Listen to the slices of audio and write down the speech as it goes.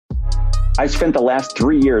I've spent the last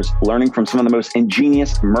 3 years learning from some of the most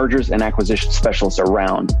ingenious mergers and acquisition specialists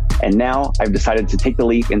around. And now I've decided to take the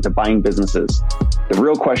leap into buying businesses. The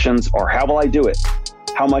real questions are, how will I do it?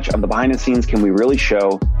 How much of the behind the scenes can we really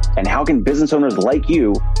show? And how can business owners like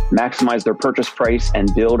you maximize their purchase price and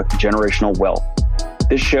build generational wealth?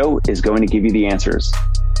 This show is going to give you the answers.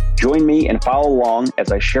 Join me and follow along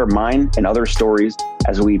as I share mine and other stories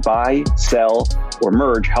as we buy, sell, or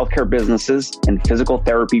merge healthcare businesses and physical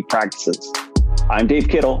therapy practices. I'm Dave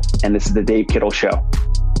Kittle, and this is The Dave Kittle Show.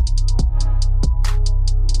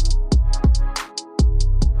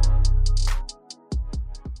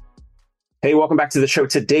 Hey, welcome back to the show.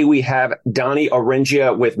 Today we have Donny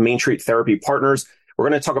Orengia with Main Street Therapy Partners. We're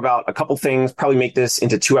going to talk about a couple things, probably make this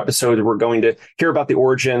into 2 episodes. We're going to hear about the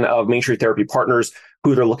origin of Main Street Therapy Partners,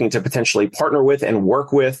 who they're looking to potentially partner with and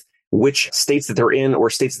work with, which states that they're in or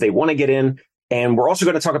states that they want to get in. And we're also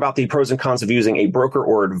going to talk about the pros and cons of using a broker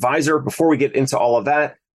or advisor. Before we get into all of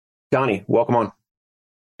that, Donny, welcome on.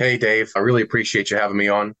 Hey, Dave. I really appreciate you having me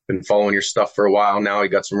on. Been following your stuff for a while now. You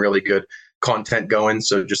got some really good content going.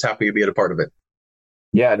 So just happy to be a part of it.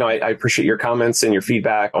 Yeah, no, I appreciate your comments and your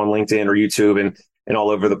feedback on LinkedIn or YouTube and all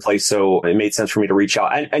over the place. So it made sense for me to reach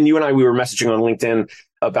out. And you and I, we were messaging on LinkedIn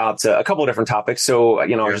about a couple of different topics. So, I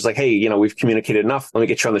was just like, hey, we've communicated enough. Let me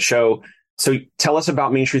get you on the show. So tell us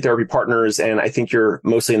about Main Street Therapy Partners. And I think you're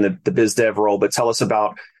mostly in the biz dev role, but tell us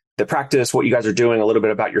about the practice, what you guys are doing, a little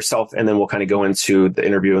bit about yourself, and then we'll kind of go into the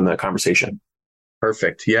interview and the conversation.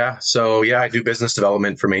 Perfect. Yeah. So I do business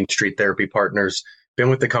development for Main Street Therapy Partners. Been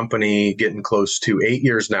with the company getting close to 8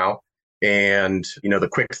 years now. And, the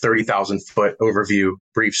quick 30,000 foot overview,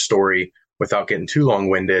 brief story without getting too long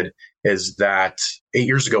winded is that 8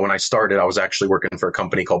 years ago when I started, I was actually working for a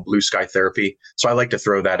company called Blue Sky Therapy. So I like to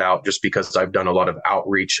throw that out just because I've done a lot of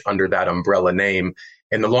outreach under that umbrella name.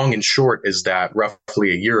 And the long and short is that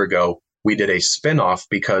roughly a year ago, we did a spinoff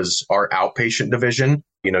because our outpatient division,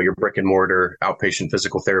 your brick and mortar outpatient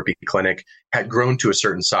physical therapy clinic had grown to a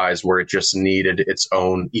certain size where it just needed its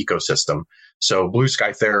own ecosystem. So Blue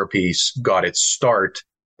Sky Therapy got its start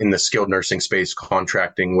in the skilled nursing space,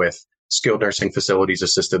 contracting with skilled nursing facilities,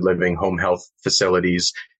 assisted living, home health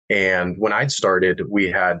facilities. And when I'd started,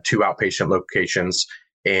 we had 2 outpatient locations,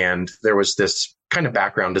 and there was this kind of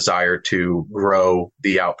background desire to grow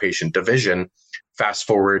the outpatient division. Fast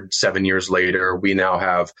forward 7 years later, we now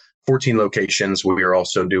have 14 locations. We are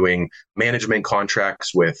also doing management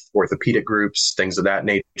contracts with orthopedic groups, things of that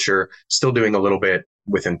nature, still doing a little bit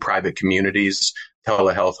within private communities,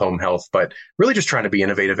 telehealth, home health, but really just trying to be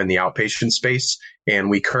innovative in the outpatient space. And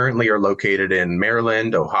we currently are located in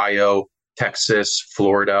Maryland, Ohio, Texas,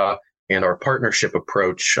 Florida, and our partnership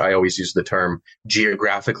approach, I always use the term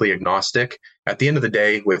geographically agnostic. At the end of the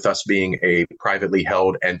day, with us being a privately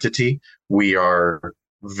held entity, we are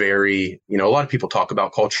very, a lot of people talk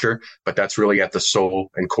about culture, but that's really at the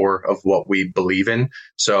soul and core of what we believe in.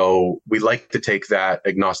 So we like to take that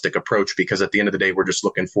agnostic approach because at the end of the day, we're just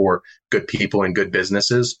looking for good people and good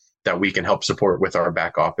businesses that we can help support with our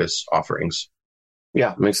back office offerings.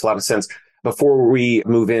 Yeah, makes a lot of sense. Before we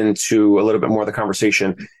move into a little bit more of the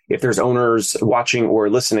conversation, if there's owners watching or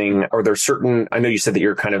listening, are there certain, I know you said that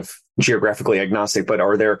you're kind of geographically agnostic, but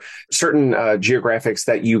are there certain geographics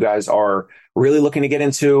that you guys are really looking to get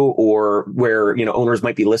into, or where, owners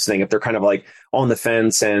might be listening if they're kind of like on the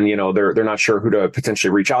fence and, they're not sure who to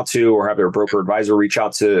potentially reach out to or have their broker advisor reach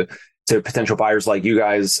out to potential buyers like you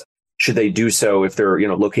guys? Should they do so if they're,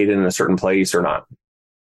 located in a certain place or not?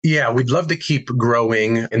 Yeah, we'd love to keep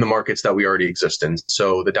growing in the markets that we already exist in.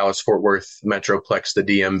 So the Dallas-Fort Worth Metroplex, the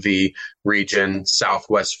DMV region,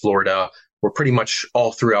 Southwest Florida, we're pretty much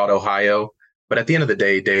all throughout Ohio. But at the end of the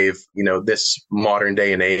day, Dave, this modern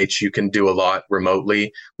day and age, you can do a lot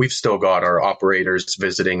remotely. We've still got our operators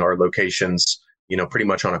visiting our locations, pretty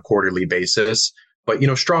much on a quarterly basis. But,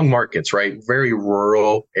 strong markets, right? Very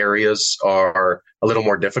rural areas are a little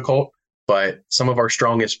more difficult. But some of our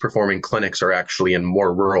strongest performing clinics are actually in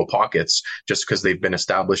more rural pockets just because they've been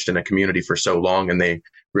established in a community for so long and they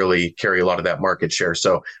really carry a lot of that market share.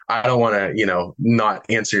 So I don't want to, not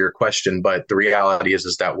answer your question, but the reality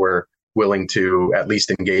is that we're willing to at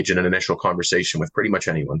least engage in an initial conversation with pretty much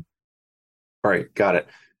anyone. All right. Got it.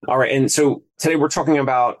 All right. And so today we're talking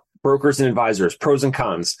about brokers and advisors, pros and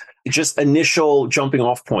cons, just initial jumping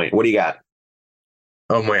off point. What do you got?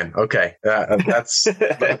 Oh, man. Okay.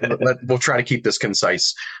 We'll try to keep this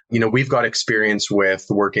concise. We've got experience with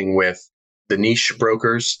working with the niche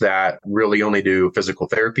brokers that really only do physical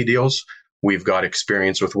therapy deals. We've got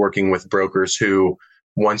experience with working with brokers who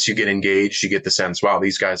once you get engaged, you get the sense, wow,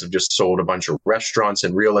 these guys have just sold a bunch of restaurants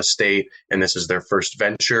and real estate, and this is their first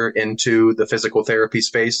venture into the physical therapy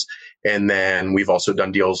space. And then we've also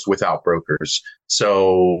done deals without brokers.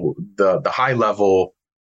 So the high level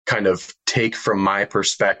kind of take from my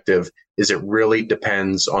perspective is it really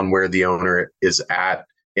depends on where the owner is at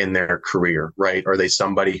in their career, right? Are they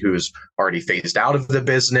somebody who's already phased out of the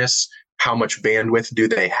business? How much bandwidth do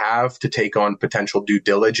they have to take on potential due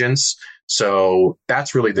diligence? So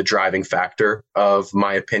that's really the driving factor of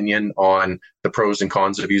my opinion on the pros and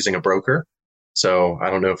cons of using a broker. So I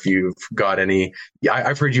don't know if you've got any,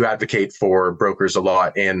 I've heard you advocate for brokers a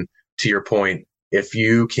lot. And to your point, if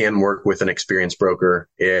you can work with an experienced broker,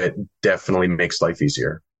 it definitely makes life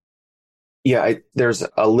easier. Yeah, there's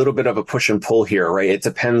a little bit of a push and pull here, right? It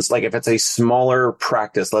depends. Like if it's a smaller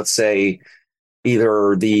practice, let's say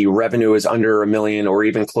either the revenue is under $1 million or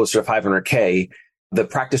even closer to 500K, the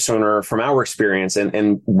practice owner, from our experience,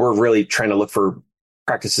 and we're really trying to look for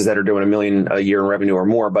practices that are doing $1 million a year in revenue or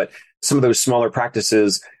more. But some of those smaller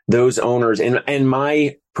practices, those owners, and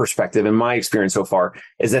my perspective and my experience so far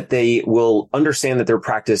is that they will understand that their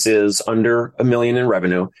practice is under $1 million in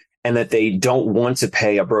revenue and that they don't want to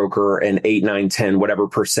pay a broker an 8, 9, 10, whatever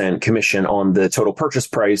 % commission on the total purchase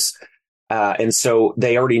price. And so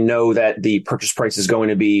they already know that the purchase price is going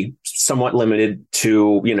to be somewhat limited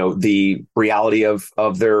to, the reality of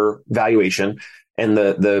their valuation and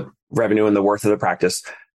the revenue and the worth of the practice.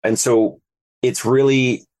 And so it's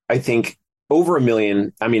really, I think, over $1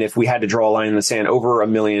 million. I mean, if we had to draw a line in the sand, over $1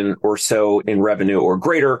 million or so in revenue or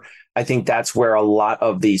greater, I think that's where a lot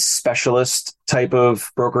of the specialist type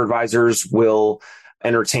of broker advisors will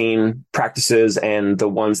entertain practices, and the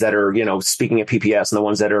ones that are, speaking at PPS and the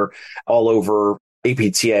ones that are all over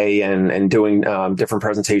APTA and doing different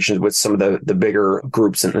presentations with some of the bigger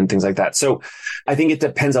groups and things like that. So I think it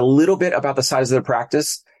depends a little bit about the size of the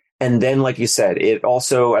practice. And then, like you said, it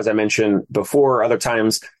also, as I mentioned before, other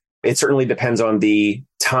times, it certainly depends on the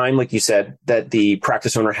time, like you said, that the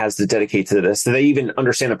practice owner has to dedicate to this. Do they even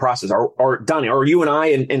understand the process? Or Donny, are you and I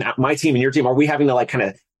and my team and your team, are we having to kind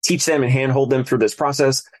of teach them and handhold them through this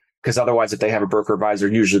process? Because otherwise, if they have a broker advisor,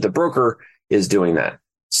 usually the broker is doing that.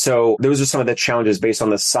 So those are some of the challenges based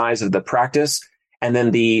on the size of the practice and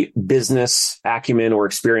then the business acumen or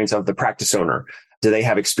experience of the practice owner. Do they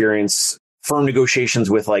have experience, firm negotiations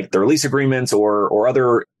with like their lease agreements or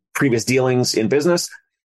other previous dealings in business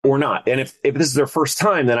or not? And if this is their first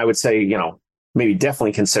time, then I would say, maybe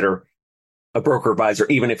definitely consider a broker advisor,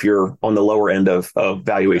 even if you're on the lower end of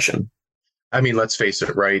valuation. I mean, let's face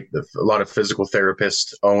it, right? A lot of physical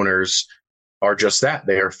therapist owners are just that.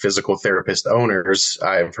 They are physical therapist owners.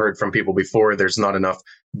 I've heard from people before, there's not enough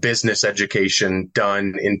business education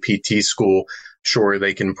done in PT school. Sure,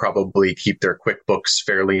 they can probably keep their QuickBooks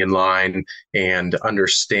fairly in line and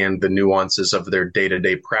understand the nuances of their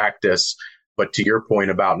day-to-day practice. But to your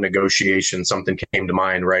point about negotiation, something came to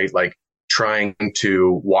mind, right? Like trying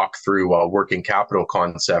to walk through a working capital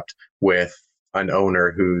concept with an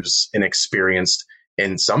owner who's inexperienced,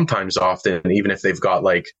 and sometimes often, even if they've got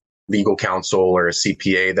like legal counsel or a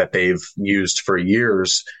CPA that they've used for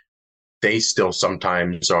years, they still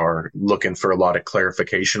sometimes are looking for a lot of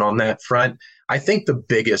clarification on that front. I think the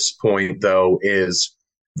biggest point, though, is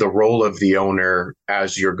the role of the owner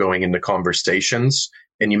as you're going into conversations.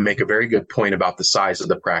 And you make a very good point about the size of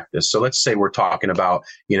the practice. So let's say we're talking about,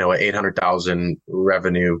 an 800,000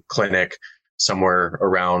 revenue clinic, somewhere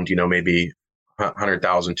around, maybe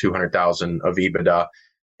 100,000, 200,000 of EBITDA.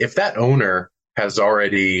 If that owner has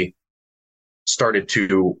already started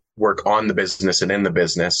to work on the business and in the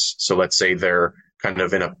business, so let's say they're kind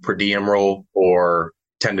of in a per diem role or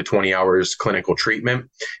 10 to 20 hours clinical treatment,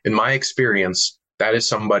 in my experience, that is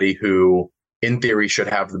somebody who in theory should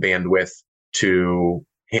have the bandwidth to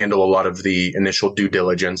handle a lot of the initial due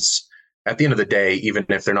diligence. At the end of the day, even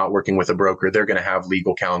if they're not working with a broker, they're going to have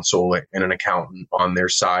legal counsel and an accountant on their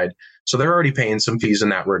side. So they're already paying some fees in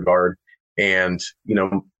that regard. And,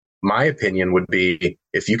 my opinion would be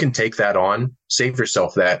if you can take that on, save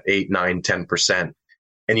yourself that 8, 9, 10%.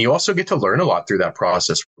 And you also get to learn a lot through that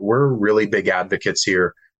process. We're really big advocates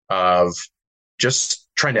here of just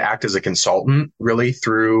trying to act as a consultant, really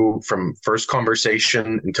from first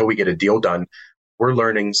conversation until we get a deal done. We're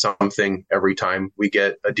learning something every time we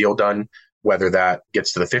get a deal done, whether that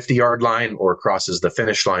gets to the 50-yard line or crosses the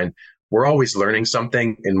finish line. We're always learning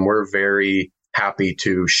something, and we're very happy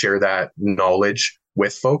to share that knowledge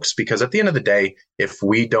with folks, because at the end of the day, if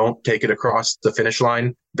we don't take it across the finish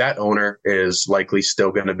line, that owner is likely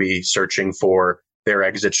still going to be searching for their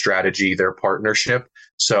exit strategy, their partnership.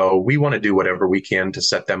 So we want to do whatever we can to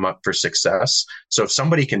set them up for success. So if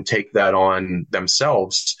somebody can take that on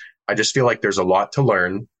themselves, I just feel like there's a lot to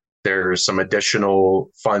learn. There's some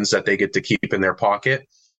additional funds that they get to keep in their pocket.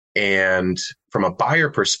 And from a buyer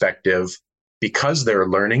perspective, because they're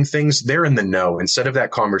learning things, they're in the know. Instead of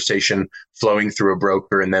that conversation flowing through a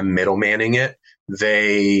broker and them middlemaning it,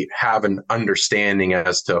 they have an understanding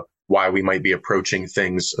as to why we might be approaching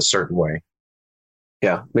things a certain way.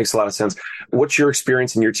 Yeah, makes a lot of sense. What's your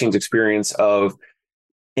experience and your team's experience of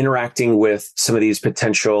interacting with some of these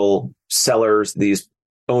potential sellers, these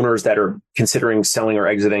owners that are considering selling or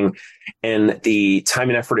exiting, and the time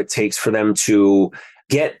and effort it takes for them to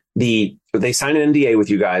get they sign an NDA with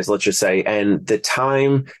you guys, let's just say, and the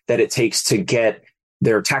time that it takes to get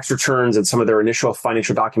their tax returns and some of their initial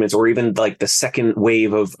financial documents, or even like the second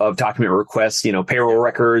wave of document requests, payroll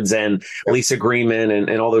records and lease agreement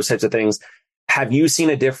and all those types of things. Have you seen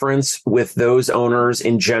a difference with those owners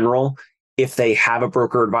in general if they have a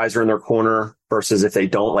broker advisor in their corner versus if they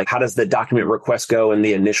don't? Like, how does the document request go and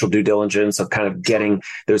the initial due diligence of kind of getting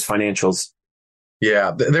those financials?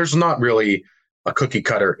 Yeah, there's not really a cookie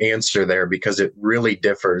cutter answer there because it really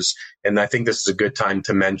differs. And I think this is a good time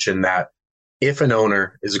to mention that if an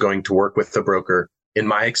owner is going to work with the broker, in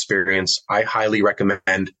my experience, I highly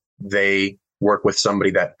recommend they work with somebody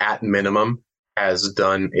that at minimum has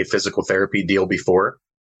done a physical therapy deal before.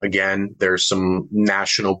 Again, there's some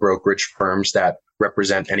national brokerage firms that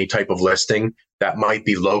represent any type of listing that might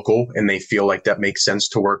be local, and they feel like that makes sense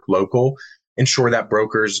to work local. Ensure that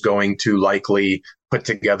broker is going to likely put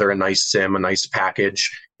together a nice SIM, a nice package,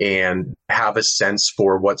 and have a sense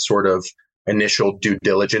for what sort of initial due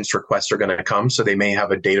diligence requests are going to come. So they may have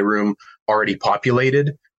a data room already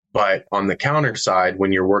populated. But on the counter side,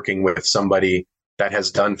 when you're working with somebody that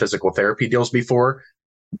has done physical therapy deals before,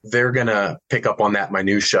 they're going to pick up on that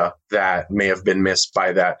minutia that may have been missed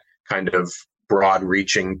by that kind of broad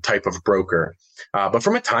reaching type of broker. But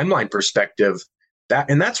from a timeline perspective,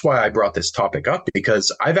 that's why I brought this topic up,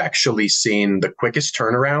 because I've actually seen the quickest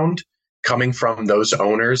turnaround coming from those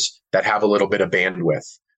owners that have a little bit of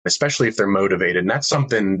bandwidth, especially if they're motivated. And that's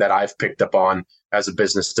something that I've picked up on as a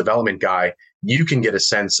business development guy. You can get a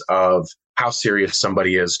sense of how serious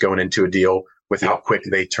somebody is going into a deal with how quick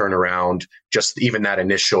they turn around. Just even that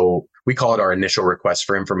initial, we call it our initial request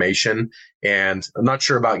for information. And I'm not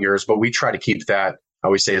sure about yours, but we try to keep that, I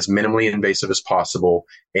always say, as minimally invasive as possible.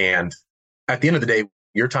 And at the end of the day,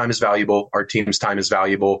 your time is valuable. Our team's time is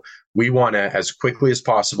valuable. We want to, as quickly as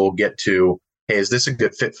possible, get to, hey, is this a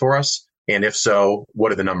good fit for us? And if so, what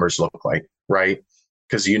do the numbers look like, right?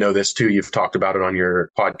 Because you know this too. You've talked about it on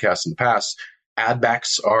your podcast in the past. Add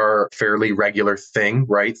backs are a fairly regular thing,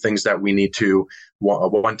 right? Things that we need to, a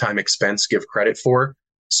one-time expense, give credit for.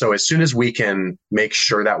 So as soon as we can make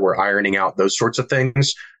sure that we're ironing out those sorts of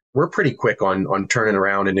things, we're pretty quick on turning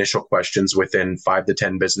around initial questions within 5 to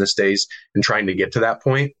 10 business days and trying to get to that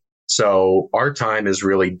point. So our time is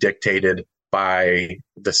really dictated by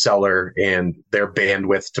the seller and their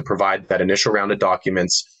bandwidth to provide that initial round of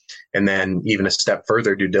documents. And then even a step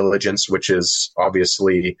further, due diligence, which is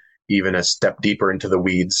obviously even a step deeper into the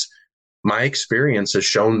weeds. My experience has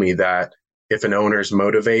shown me that if an owner is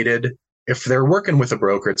motivated, if they're working with a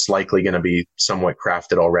broker, it's likely going to be somewhat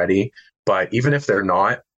crafted already. But even if they're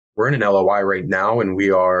not, we're in an LOI right now and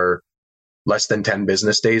we are less than 10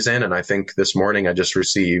 business days in. And I think this morning I just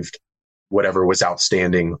received whatever was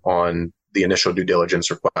outstanding on the initial due diligence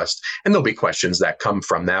request. And there'll be questions that come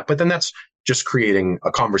from that. But then that's just creating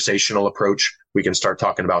a conversational approach. We can start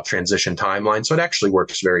talking about transition timeline. So it actually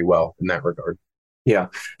works very well in that regard. Yeah.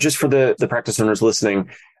 Just for the practice owners listening,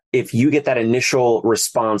 if you get that initial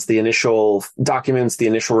response, the initial documents, the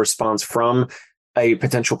initial response from a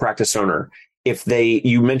potential practice owner,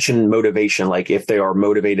 you mentioned motivation, like if they are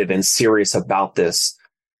motivated and serious about this,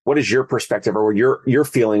 what is your perspective or your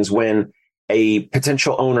feelings when a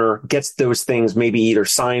potential owner gets those things maybe either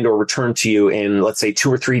signed or returned to you in, let's say,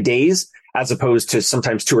 2 or 3 days, as opposed to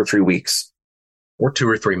sometimes 2 or 3 weeks? Or 2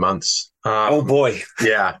 or 3 months. Oh boy.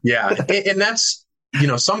 Yeah. And that's,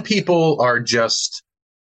 some people are just,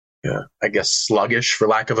 I guess, sluggish, for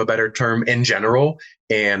lack of a better term, in general.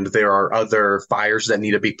 And there are other fires that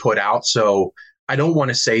need to be put out. So I don't want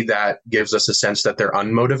to say that gives us a sense that they're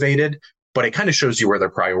unmotivated, but it kind of shows you where their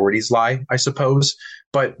priorities lie, I suppose.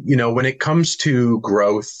 But, when it comes to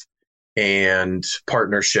growth and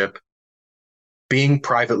partnership, being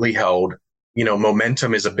privately held,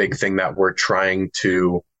 momentum is a big thing that we're trying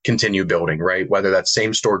to continue building, right? Whether that's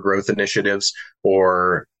same store growth initiatives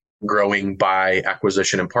or growing by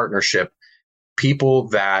acquisition and partnership, people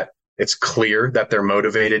that it's clear that they're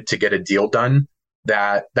motivated to get a deal done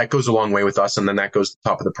that goes a long way with us. And then that goes to the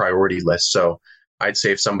top of the priority list. So I'd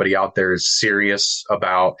say if somebody out there is serious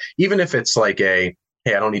about, even if it's like hey,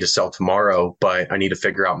 I don't need to sell tomorrow, but I need to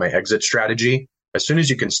figure out my exit strategy. As soon as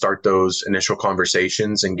you can start those initial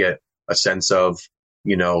conversations and get a sense of,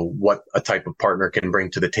 what a type of partner can bring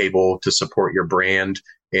to the table to support your brand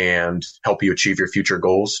and help you achieve your future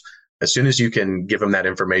goals. As soon as you can give them that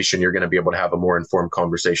information, you're going to be able to have a more informed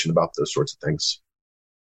conversation about those sorts of things.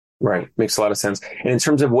 Right. Makes a lot of sense. And in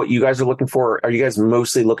terms of what you guys are looking for, are you guys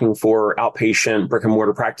mostly looking for outpatient brick and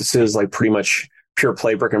mortar practices, like pretty much pure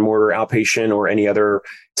play brick and mortar outpatient, or any other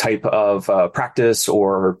type of practice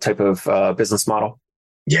or type of business model?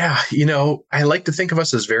 Yeah. I like to think of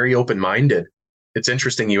us as very open-minded. It's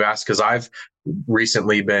interesting you ask, because I've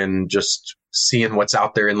recently been just seeing what's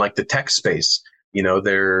out there in like the tech space.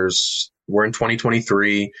 We're in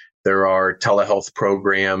 2023. There are telehealth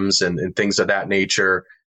programs and things of that nature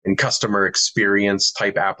and customer experience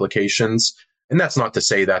type applications. And that's not to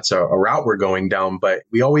say that's a route we're going down, but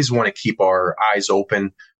we always want to keep our eyes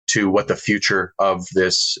open to what the future of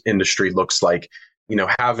this industry looks like.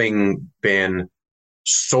 Having been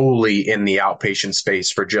solely in the outpatient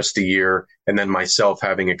space for just a year, and then myself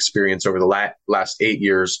having experience over the last 8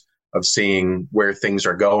 years of seeing where things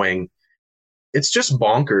are going, it's just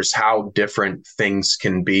bonkers how different things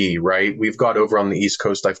can be, right? We've got over on the East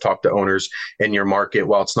Coast, I've talked to owners in your market.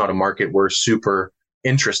 While it's not a market we're super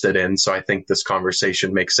interested in, so I think this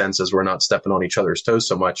conversation makes sense as we're not stepping on each other's toes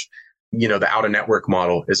so much. The out of network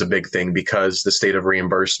model is a big thing because the state of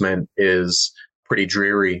reimbursement is pretty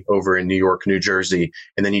dreary over in New York, New Jersey.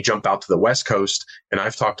 And then you jump out to the West Coast, and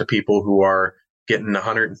I've talked to people who are getting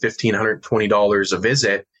 $115, $120 a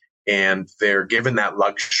visit, and they're given that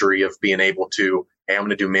luxury of being able to, hey, I'm going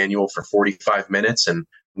to do manual for 45 minutes and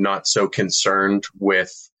not so concerned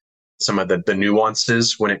with some of the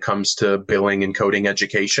nuances when it comes to billing and coding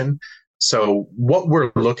education. So what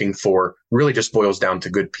we're looking for really just boils down to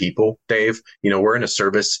good people, Dave. We're in a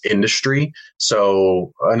service industry.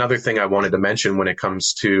 So another thing I wanted to mention when it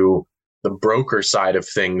comes to the broker side of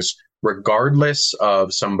things, regardless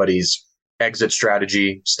of somebody's exit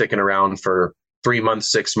strategy, sticking around for 3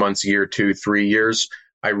 months, 6 months, year, 2, 3 years,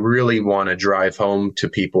 I really want to drive home to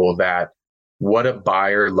people that what a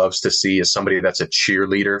buyer loves to see is somebody that's a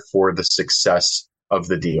cheerleader for the success of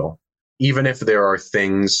the deal. Even if there are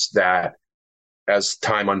things that, as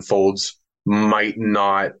time unfolds, might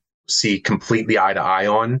not see completely eye to eye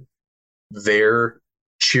on, their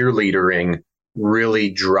cheerleadering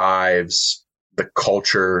really drives the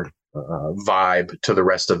culture vibe to the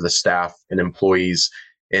rest of the staff and employees.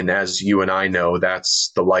 And as you and I know,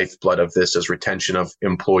 that's the lifeblood of this, is retention of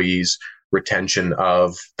employees, retention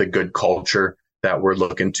of the good culture that we're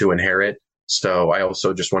looking to inherit. So I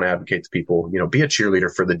also just want to advocate to people, be a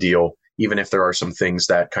cheerleader for the deal, even if there are some things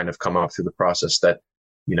that kind of come up through the process that,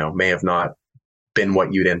 may have not been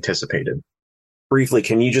what you'd anticipated. Briefly,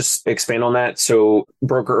 can you just expand on that? So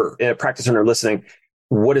broker, practice owner listening,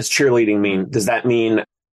 what does cheerleading mean? Does that mean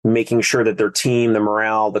making sure that their team, the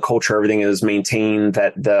morale, the culture, everything is maintained,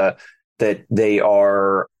 that they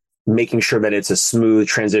are making sure that it's a smooth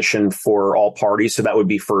transition for all parties? So that would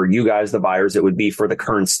be for you guys, the buyers. It would be for the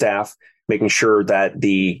current staff, making sure that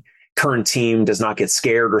the current team does not get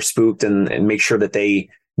scared or spooked, and make sure that they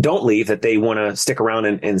don't leave, that they want to stick around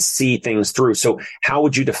and see things through. So how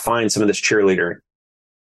would you define some of this cheerleader?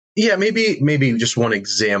 Yeah, maybe just one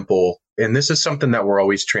example. And this is something that we're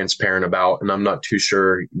always transparent about, and I'm not too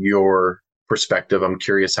sure your perspective. I'm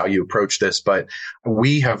curious how you approach this, but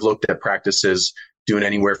we have looked at practices doing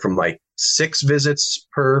anywhere from like 6 visits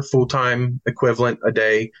per full-time equivalent a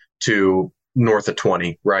day to north of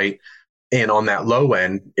 20, right? And on that low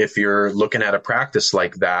end, if you're looking at a practice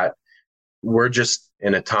like that, we're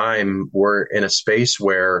in a space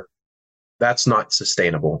where that's not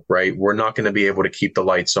sustainable, right? We're not going to be able to keep the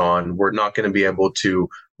lights on. We're not going to be able to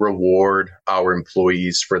reward our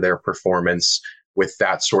employees for their performance with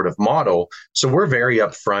that sort of model. So we're very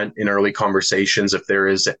upfront in early conversations if there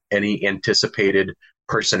is any anticipated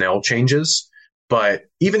personnel changes. But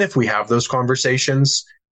even if we have those conversations,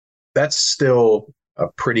 that's still a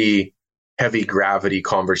pretty heavy gravity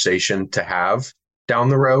conversation to have down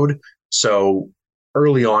the road. So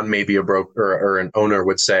early on, maybe a broker or an owner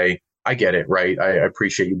would say, I get it, right? I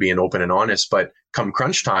appreciate you being open and honest, but come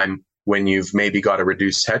crunch time, when you've maybe got a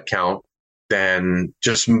reduced headcount, then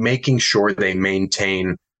just making sure they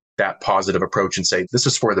maintain that positive approach and say, this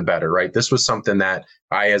is for the better, right? This was something that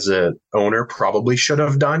I, as a owner, probably should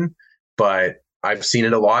have done, but I've seen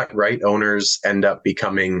it a lot, right? Owners end up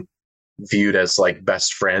becoming viewed as like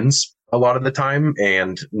best friends a lot of the time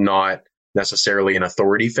and not necessarily an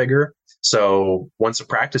authority figure. So once a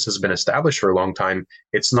practice has been established for a long time,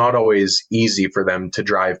 it's not always easy for them to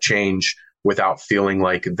drive change without feeling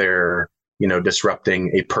like they're, disrupting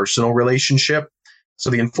a personal relationship. So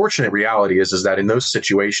the unfortunate reality is that in those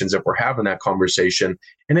situations, if we're having that conversation,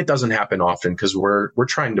 and it doesn't happen often because we're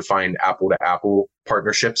trying to find apple to apple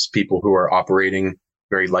partnerships, people who are operating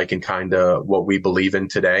very like and kind of what we believe in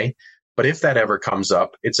today. But if that ever comes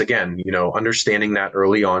up, it's again, understanding that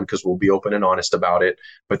early on because we'll be open and honest about it,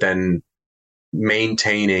 but then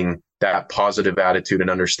maintaining that positive attitude and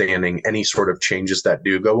understanding any sort of changes that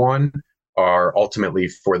do go on are ultimately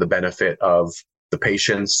for the benefit of the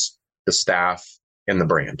patients, the staff, and the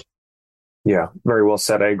brand. Yeah, very well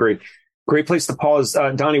said. I agree. Great place to pause.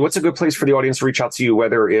 Donny, what's a good place for the audience to reach out to you,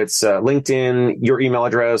 whether it's LinkedIn, your email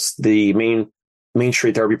address, the Main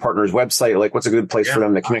Street Therapy Partners website? Like, what's a good place for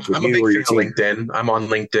them to connect with I'm you? a big or your fan of LinkedIn. I'm on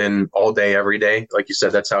LinkedIn all day, every day. Like you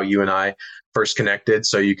said, that's how you and I first connected.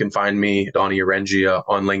 So you can find me, Donny Orengia,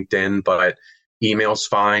 on LinkedIn, but email's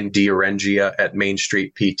fine,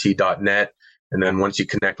 dorengia@mainstreetpt.net. And then once you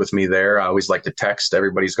connect with me there, I always like to text.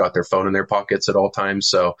 Everybody's got their phone in their pockets at all times.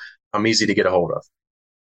 So I'm easy to get a hold of.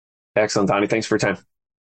 Excellent, Donny. Thanks for your time.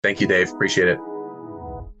 Thank you, Dave. Appreciate it.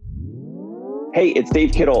 Hey, it's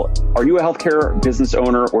Dave Kittle. Are you a healthcare business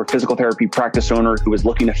owner or physical therapy practice owner who is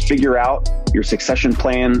looking to figure out your succession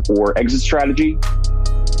plan or exit strategy?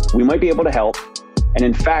 We might be able to help. And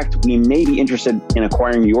in fact, we may be interested in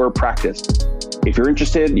acquiring your practice. If you're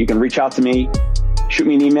interested, you can reach out to me. Shoot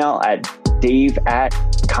me an email at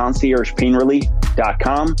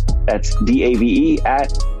dave@conciergepainrelief.com. That's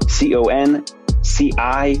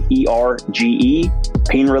DAVE@CONCIERGE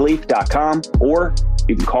painrelief.com. Or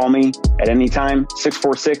you can call me at any time,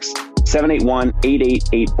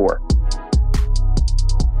 646-781-8884.